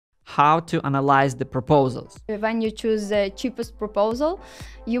how to analyze the proposals. When you choose the cheapest proposal,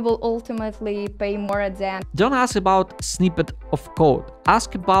 you will ultimately pay more at the end. Don't ask about snippet of code.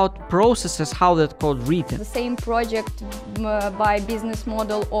 Ask about processes, how that code written. The same project by business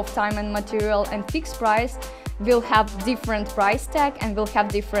model of time and material and fixed price will have different price tag and will have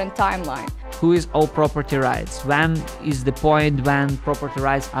different timeline. Who is all property rights? When is the point when property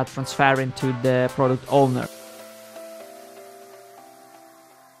rights are transferring to the product owner?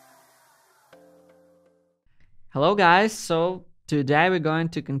 Hello guys, so today we're going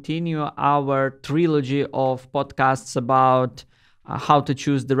to continue our trilogy of podcasts about how to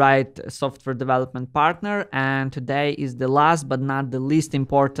choose the right software development partner, and today is the last but not the least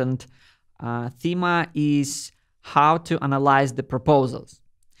important theme is how to analyze the proposals.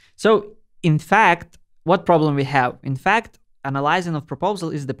 So in fact, what problem we have? In fact, analyzing of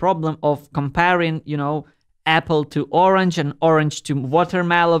proposal is the problem of comparing, apple to orange and orange to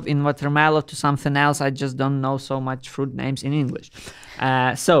watermelon, in watermelon to something else. I just don't know so much fruit names in English.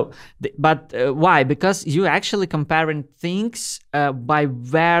 Why? Because you actually comparing things by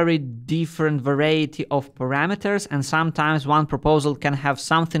very different variety of parameters, and sometimes one proposal can have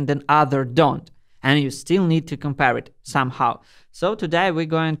something that other don't, and you still need to compare it somehow. So today we're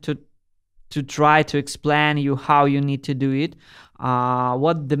going to try to explain you how you need to do it,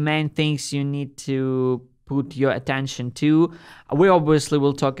 what the main things you need to put your attention to. We obviously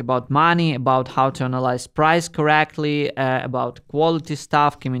will talk about money, about how to analyze price correctly, about quality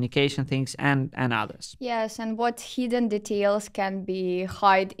stuff, communication things, and others. Yes, and what hidden details can be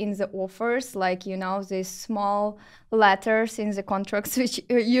hide in the offers, like, these small letters in the contracts, which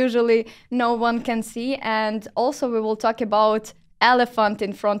usually no one can see. And also we will talk about elephant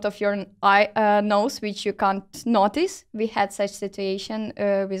in front of your nose, which you can't notice. We had such situation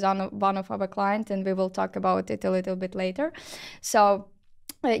with one of our clients, and we will talk about it a little bit later. So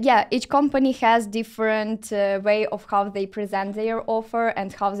each company has different way of how they present their offer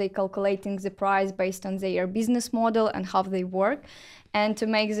and how they calculating the price based on their business model and how they work. And to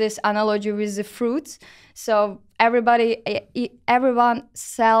make this analogy with the fruits, so everyone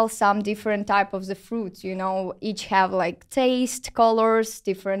sells some different type of the fruits, each have like taste, colors,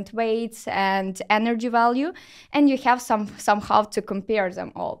 different weights and energy value, and you have somehow to compare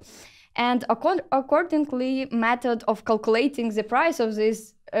them all. And accordingly, method of calculating the price of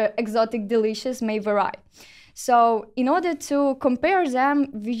this exotic delicious may vary. So in order to compare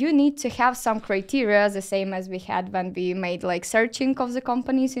them, you need to have some criteria, the same as we had when we made like searching of the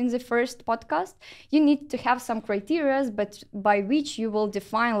companies in the first podcast. You need to have some criteria, but by which you will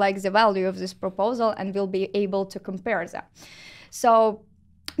define like the value of this proposal and will be able to compare them. So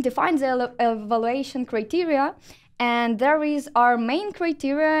define the evaluation criteria, and there is our main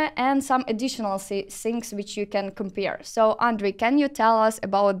criteria and some additional things which you can compare. So Andrei, can you tell us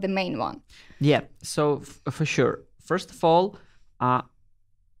about the main one? Yeah, so for sure. First of all,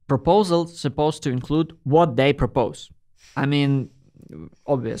 proposals supposed to include what they propose. I mean,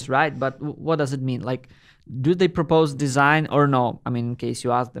 obvious, right? But what does it mean? Like, do they propose design or no? I mean, in case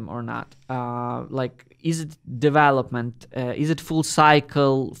you ask them or not. Like, is it development? Is it full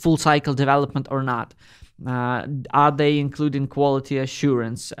cycle development or not? Are they including quality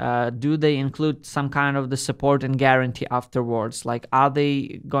assurance? Do they include some kind of the support and guarantee afterwards? Like, are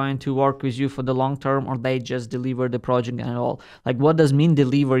they going to work with you for the long term, or they just deliver the project and all? Like, what does mean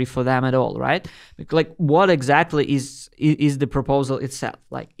delivery for them at all, right? Like, what exactly is the proposal itself?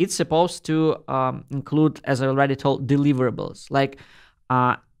 Like, it's supposed to include, as I already told, deliverables. Like,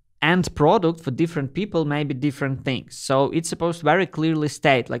 end product for different people may be different things. So it's supposed to very clearly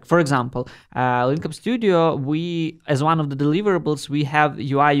state, like, for example, Linkup Studio, we, as one of the deliverables, we have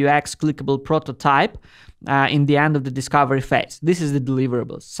UI UX clickable prototype in the end of the discovery phase. This is the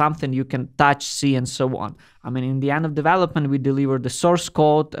deliverables, something you can touch, see, and so on. I mean, in the end of development, we deliver the source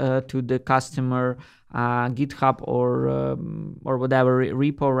code to the customer GitHub or whatever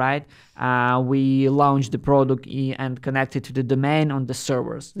repo, right? We launch the product and connect it to the domain on the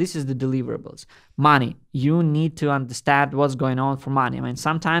servers. This is the deliverables. Money. You need to understand what's going on for money. I mean,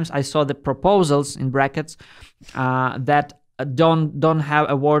 sometimes I saw the proposals in brackets that don't have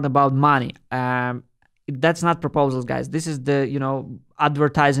a word about money. That's not proposals, guys. This is the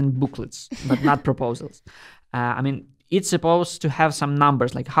advertising booklets, but not proposals. I mean, it's supposed to have some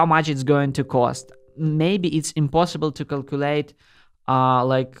numbers, like how much it's going to cost. Maybe it's impossible to calculate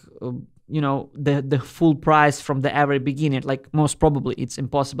the full price from the very beginning. Like, most probably it's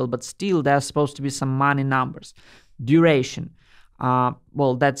impossible, but still there's supposed to be some money numbers. Duration,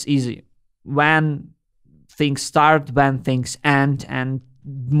 well, that's easy. When things start, when things end, and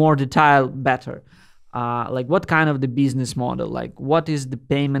more detail better. like what kind of the business model, like what is the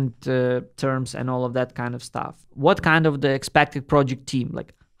payment terms and all of that kind of stuff, what kind of the expected project team,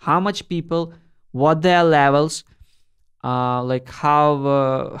 like how much people, what their levels, like how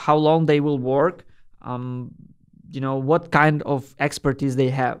long they will work, what kind of expertise they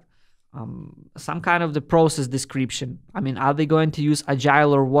have, some kind of the process description. I mean, are they going to use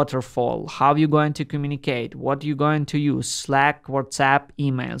agile or waterfall? How are you going to communicate? What are you going to use? Slack, WhatsApp,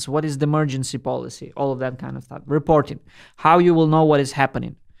 emails? What is the emergency policy? All of that kind of stuff. Reporting. How you will know what is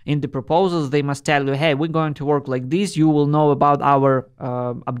happening. In the proposals, they must tell you, hey, we're going to work like this. You will know about our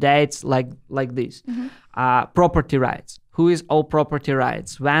updates like this. Property rights. Who is all property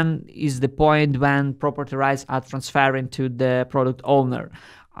rights? When is the point when property rights are transferring to the product owner?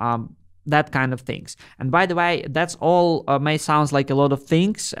 That kind of things. And by the way, that's all may sound like a lot of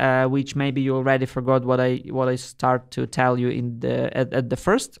things, which maybe you already forgot what I start to tell you at the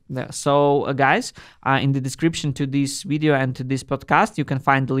first. So guys, in the description to this video and to this podcast, you can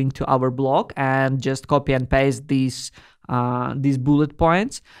find the link to our blog and just copy and paste these bullet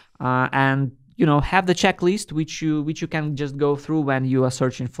points and have the checklist which you can just go through when you are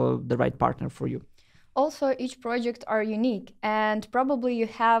searching for the right partner for you. Also, each project are unique, and probably you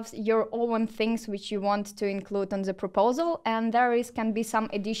have your own things which you want to include on the proposal, and can be some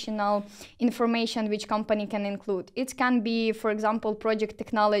additional information which company can include. It can be, for example,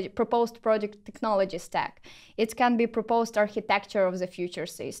 proposed project technology stack. It can be proposed architecture of the future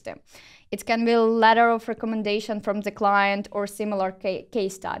system. It can be a letter of recommendation from the client or similar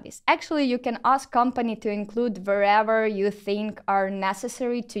case studies. Actually, you can ask company to include wherever you think are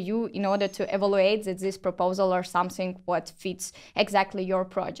necessary to you in order to evaluate that this proposal or something what fits exactly your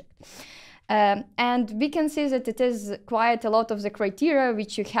project. And we can see that it is quite a lot of the criteria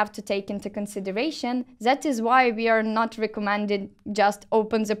which you have to take into consideration. That is why we are not recommended just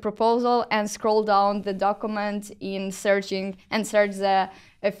open the proposal and scroll down the document in searching and search the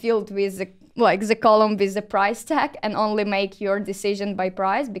field with the column with the price tag and only make your decision by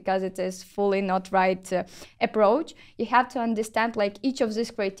price, because it is fully not right approach. You have to understand each of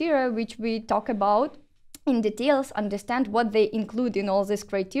these criteria which we talk about in details, understand what they include in all these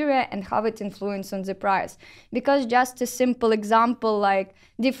criteria and how it influences on the price. Because just a simple example, like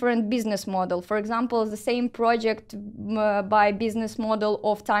different business model, for example, the same project by business model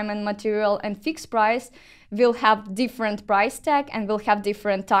of time and material and fixed price will have different price tag and will have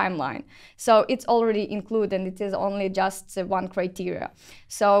different timeline. So it's already included and it is only just one criteria.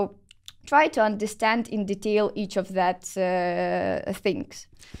 So try to understand in detail each of that things.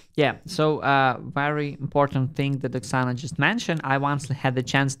 Yeah, so very important thing that Oksana just mentioned. I once had the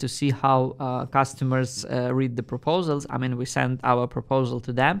chance to see how customers read the proposals. I mean, we sent our proposal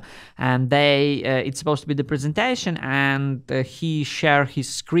to them, and it's supposed to be the presentation, and he shared his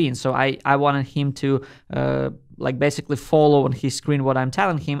screen. So I wanted him to basically follow on his screen what I'm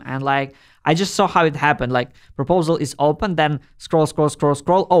telling him, and I just saw how it happened. Proposal is open, then scroll.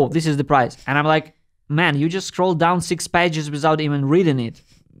 Oh, this is the price, and I'm like, man, you just scrolled down 6 pages without even reading it.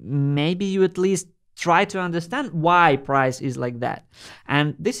 Maybe you at least try to understand why price is like that.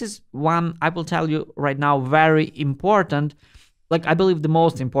 And this is one, I will tell you right now, very important, I believe the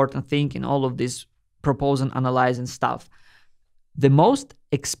most important thing in all of this propose and analyzing stuff. The most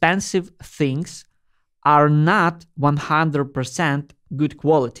expensive things are not 100% good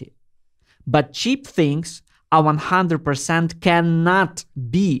quality, but cheap things are 100% cannot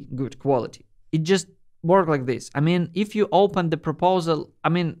be good quality. It just work like this. I mean, if you open the proposal,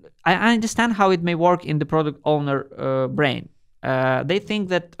 I understand how it may work in the product owner brain. They think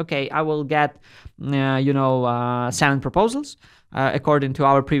that, okay, I will get 7 proposals. According to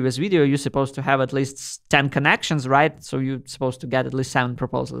our previous video, you're supposed to have at least 10 connections, right? So you're supposed to get at least 7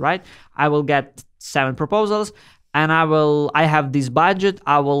 proposals, right? I will get 7 proposals, and I have this budget.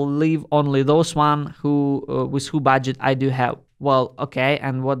 I will leave only those one with who budget I do have. Well, okay,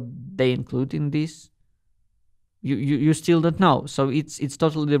 and what they include in this? You still don't know. So it's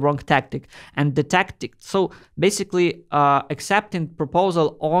totally the wrong tactic. And the tactic, so basically accepting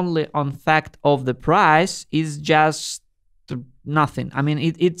proposal only on fact of the price is just nothing. I mean,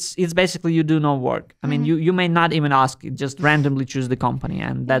 it's basically you do no work. I mean, you may not even ask, just randomly choose the company,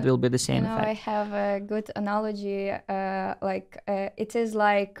 and that will be the same effect. I have a good analogy. It is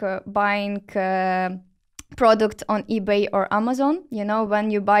like buying product on eBay or Amazon.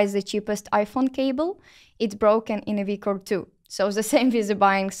 When you buy the cheapest iPhone cable, it's broken in a week or 2. So the same with the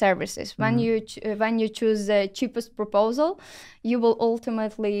buying services. When you choose the cheapest proposal, you will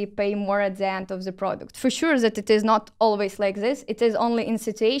ultimately pay more at the end of the product. For sure that it is not always like this. It is only in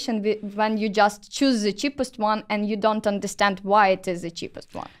situation when you just choose the cheapest one and you don't understand why it is the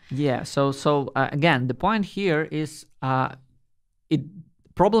cheapest one. Yeah. So again, the point here is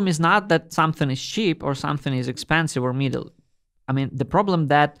problem is not that something is cheap or something is expensive or middle. I mean, the problem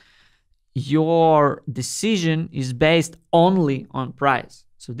that your decision is based only on price.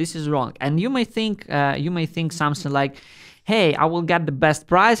 So this is wrong. And you may think something like, hey, I will get the best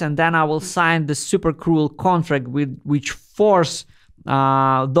price and then I will sign the super cruel contract which force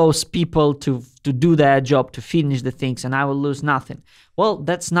those people to do their job, to finish the things, and I will lose nothing. Well,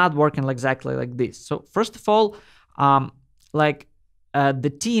 that's not working exactly like this. So first of all,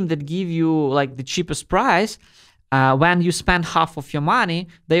 the team that give you like the cheapest price, when you spend half of your money,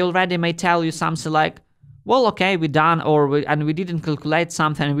 they already may tell you something like, well, okay, we're done, and we didn't calculate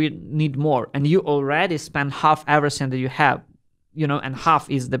something, we need more. And you already spent half everything that you have, and half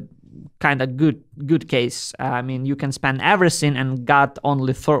is the kind of good case. I mean, you can spend everything and got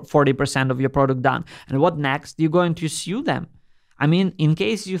only 40% of your product done. And what next? You're going to sue them. I mean, in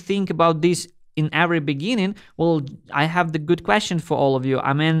case you think about this in every beginning, well, I have the good question for all of you.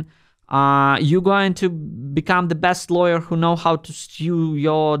 I mean, you're going to become the best lawyer who know how to sue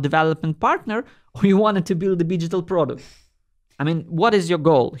your development partner, or you wanted to build a digital product? I mean, what is your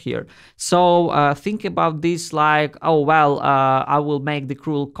goal here? So think about this like, oh, well, I will make the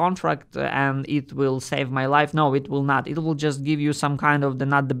cruel contract and it will save my life. No, it will not. It will just give you some kind of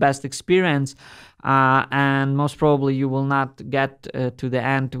not the best experience. And most probably you will not get to the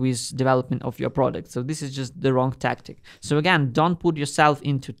end with development of your product. So this is just the wrong tactic. So again, don't put yourself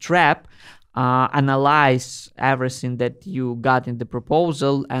into trap. Analyze everything that you got in the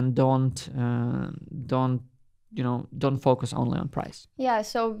proposal and don't focus only on price. Yeah,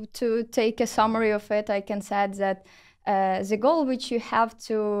 so to take a summary of it, I can say that the goal which you have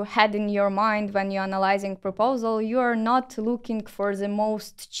to had in your mind when you're analyzing proposal, you are not looking for the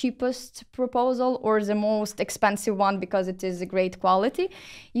most cheapest proposal or the most expensive one because it is a great quality.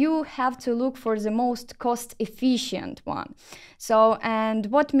 You have to look for the most cost efficient one. So, and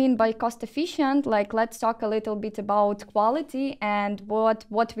what mean by cost efficient? Like, let's talk a little bit about quality and what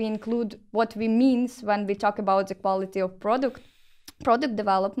we include, what we means when we talk about the quality of product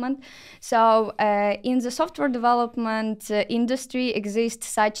development. So in the software development industry exists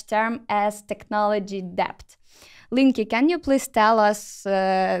such term as technology debt. Linky, can you please tell us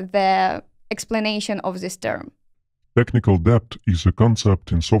the explanation of this term? Technical debt is a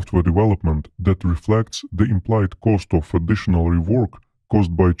concept in software development that reflects the implied cost of additional rework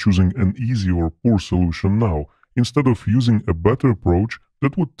caused by choosing an easy or poor solution now, instead of using a better approach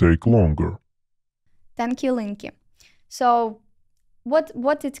that would take longer. Thank you, Linky. So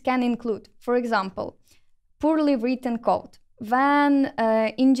what it can include? For example, poorly written code. When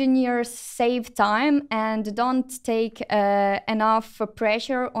engineers save time and don't take enough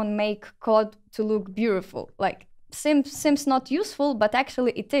pressure on make code to look beautiful, like seems not useful, but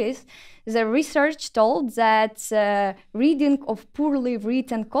actually it is. The research told that reading of poorly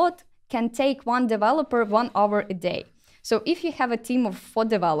written code can take one developer 1 hour a day. So if you have a team of 4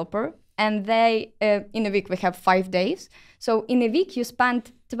 developers, and they, in a week we have 5 days. So in a week you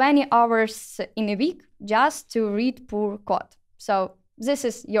spend 20 hours in a week just to read poor code. So this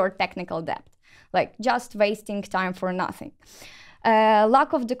is your technical debt, like just wasting time for nothing.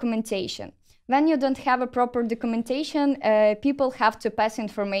 Lack of documentation. When you don't have a proper documentation, people have to pass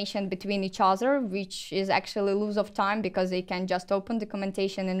information between each other, which is actually lose of time because they can just open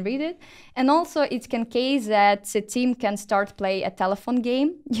documentation and read it. And also it can case that the team can start play a telephone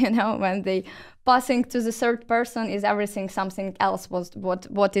game, when they passing to the third person is everything something else was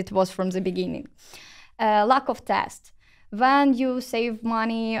what it was from the beginning. Lack of test. When you save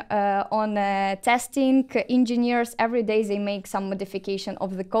money on testing, engineers every day they make some modification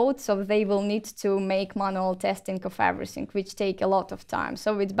of the code, so they will need to make manual testing of everything, which take a lot of time.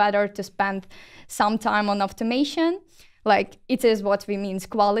 So it's better to spend some time on automation. Like it is what we means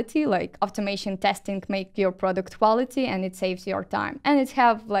quality, like automation testing make your product quality and it saves your time. And it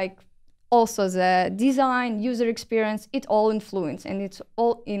have like also the design, user experience, it all influence and it's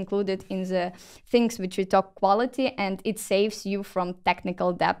all included in the things which we talk quality, and it saves you from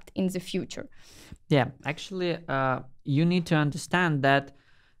technical debt in the future. Yeah, actually, you need to understand that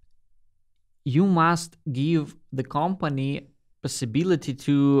you must give the company possibility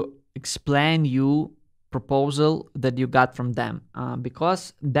to explain you proposal that you got from them,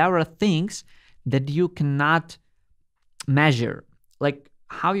 because there are things that you cannot measure. Like,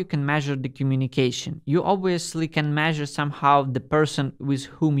 how you can measure the communication. You obviously can measure somehow the person with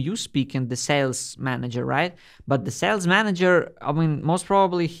whom you speak and the sales manager, right? But the sales manager, I mean, most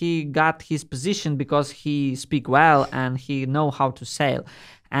probably he got his position because he speak well and he know how to sell.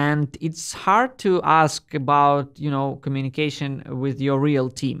 And it's hard to ask about, communication with your real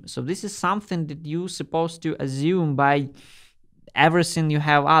team. So this is something that you're supposed to assume by everything you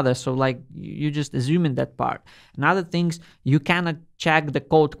have other. So like you just assuming that part. And other things, you cannot check the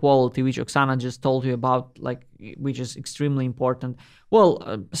code quality, which Oksana just told you about, like, which is extremely important.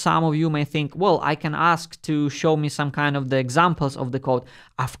 Well, some of you may think, well, I can ask to show me some kind of the examples of the code.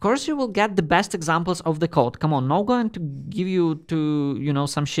 Of course you will get the best examples of the code. Come on, not going to give you to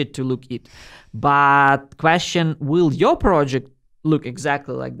some shit to look at. But question, will your project look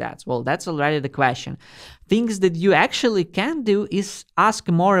exactly like that? Well, that's already the question. Things that you actually can do is ask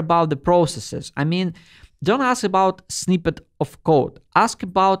more about the processes. I mean, don't ask about snippet of code. Ask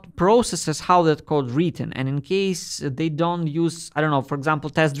about processes, how that code written. And in case they don't use, I don't know, for example,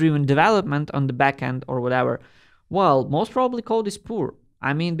 test-driven development on the backend or whatever, well, most probably code is poor.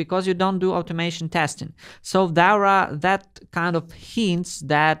 I mean, because you don't do automation testing. So there are that kind of hints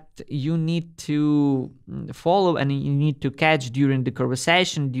that you need to follow and you need to catch during the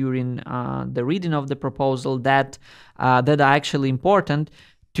conversation, during the reading of the proposal that are actually important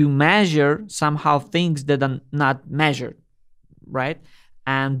to measure somehow things that are not measured, right?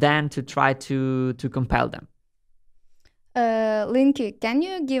 And then to try to compel them. Linky, can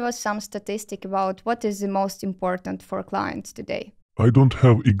you give us some statistic about what is the most important for clients today? I don't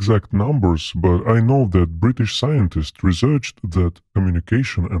have exact numbers, but I know that British scientists researched that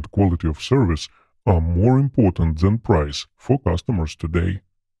communication and quality of service are more important than price for customers today.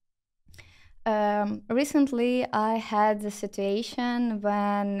 Recently, I had the situation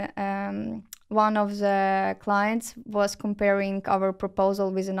when one of the clients was comparing our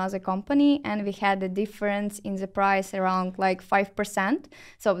proposal with another company, and we had a difference in the price around like 5%.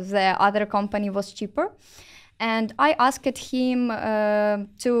 So the other company was cheaper. And I asked him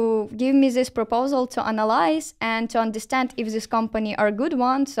to give me this proposal to analyze and to understand if this company are a good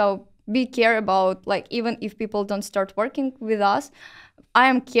one. So we care about, like, even if people don't start working with us, I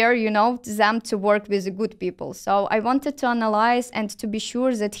am care, them to work with the good people. So I wanted to analyze and to be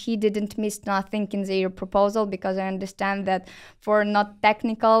sure that he didn't miss nothing in their proposal, because I understand that for not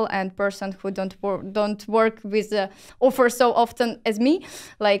technical and person who don't work with the offer so often as me,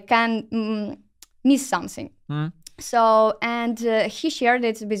 like can miss something. So, and he shared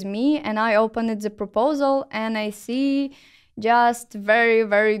it with me, and I opened the proposal and I see just very,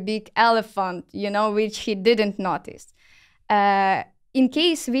 very big elephant, which he didn't notice. In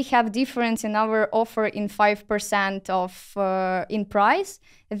case we have difference in our offer in 5% of in price,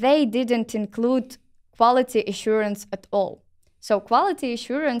 they didn't include quality assurance at all. So quality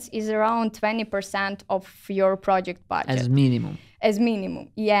assurance is around 20% of your project budget. As minimum. As minimum,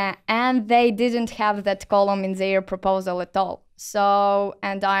 yeah. And they didn't have that column in their proposal at all. So,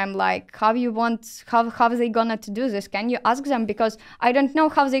 and I'm like, how are they gonna to do this? Can you ask them? Because I don't know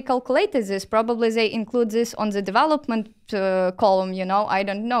how they calculated this. Probably they include this on the development column, I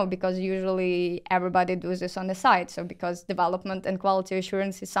don't know, because usually everybody does this on the side. So because development and quality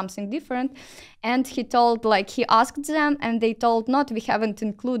assurance is something different. And he asked them and they told, not, we haven't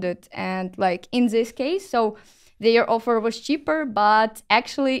included. And like in this case, so their offer was cheaper, but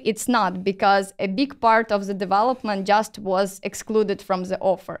actually it's not, because a big part of the development just was excluded from the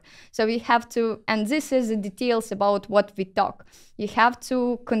offer. So we have to, and this is the details about what we talk. You have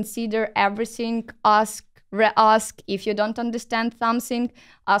to consider everything, re-ask if you don't understand something,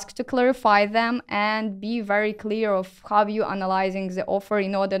 ask to clarify them, and be very clear of how you analyzing the offer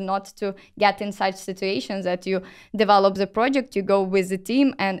in order not to get in such situations that you develop the project, you go with the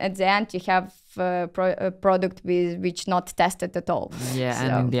team, and at the end you have a product which not tested at all. Yeah, so.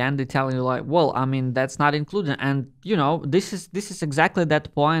 And in the end they tell you like, well, I mean, that's not included. And this is exactly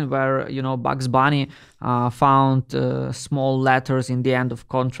that point where Bugs Bunny found small letters in the end of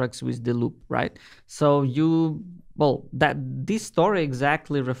contracts with the loop, right? So this story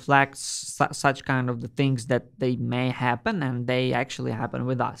exactly reflects such kind of the things that they may happen, and they actually happen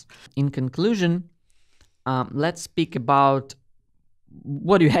with us. In conclusion, let's speak about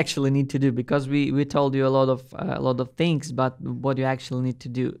what you actually need to do, because we told you a lot of things, but what you actually need to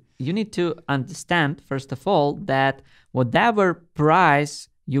do. You need to understand, first of all, that whatever price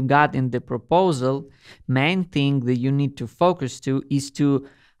you got in the proposal, main thing that you need to focus to is to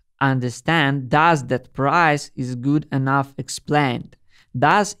understand, does that price is good enough explained?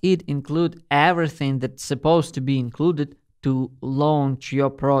 Does it include everything that's supposed to be included to launch your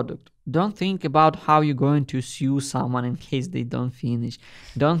product. Don't think about how you're going to sue someone in case they don't finish.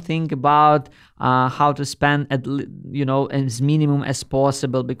 Don't think about how to spend as minimum as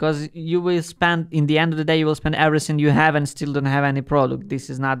possible, because you will spend, in the end of the day, you will spend everything you have and still don't have any product. This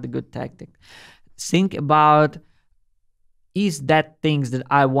is not the good tactic. Think about, is that things that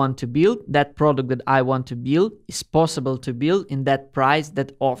I want to build, that product that I want to build, is possible to build in that price,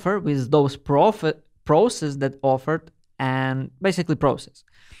 that offer, with those process that offered, and basically process.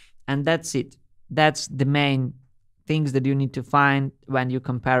 And that's it. That's the main things that you need to find when you're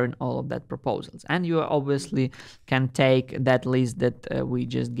comparing all of that proposals. And you obviously can take that list that we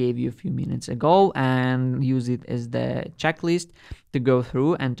just gave you a few minutes ago and use it as the checklist to go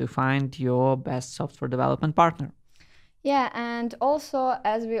through and to find your best software development partner. Yeah, and also,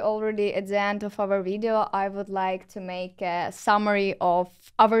 as we already at the end of our video, I would like to make a summary of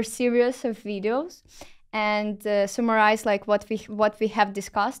our series of videos and summarize like what we have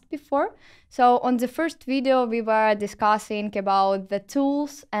discussed before. So on the first video, we were discussing about the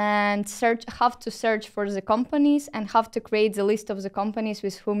tools and how to search for the companies and how to create the list of the companies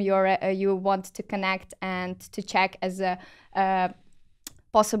with whom you want to connect and to check as a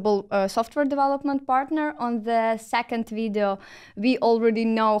possible software development partner. On the second video, we already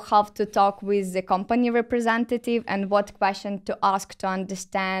know how to talk with the company representative and what question to ask to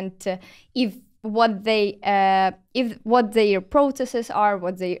understand what their processes are,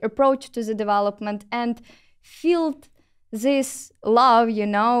 what their approach to the development, and feel this love,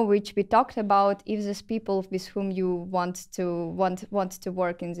 which we talked about, if these people with whom you want to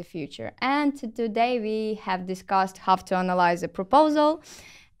work in the future. And today we have discussed how to analyze a proposal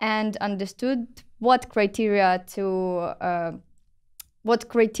and understood what criteria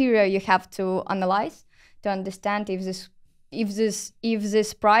you have to analyze to understand if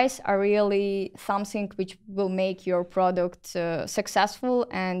this price are really something which will make your product successful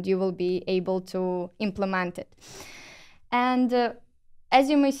and you will be able to implement it. And as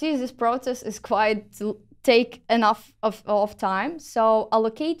you may see, this process is take enough of time. So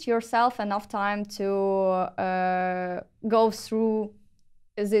allocate yourself enough time to go through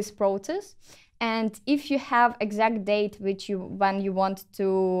this process. And if you have exact date when you want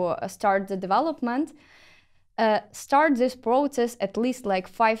to start the development, start this process at least like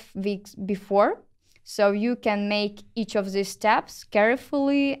 5 weeks before, so you can make each of these steps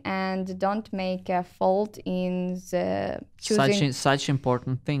carefully and don't make a fault in the choosing such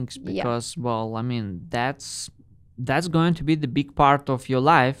important things, because that's going to be the big part of your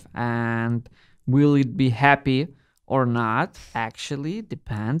life, and will it be happy or not actually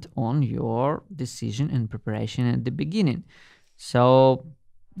depend on your decision and preparation at the beginning. So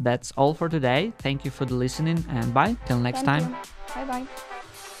that's all for today. Thank you for the listening, and bye till next time. Bye bye.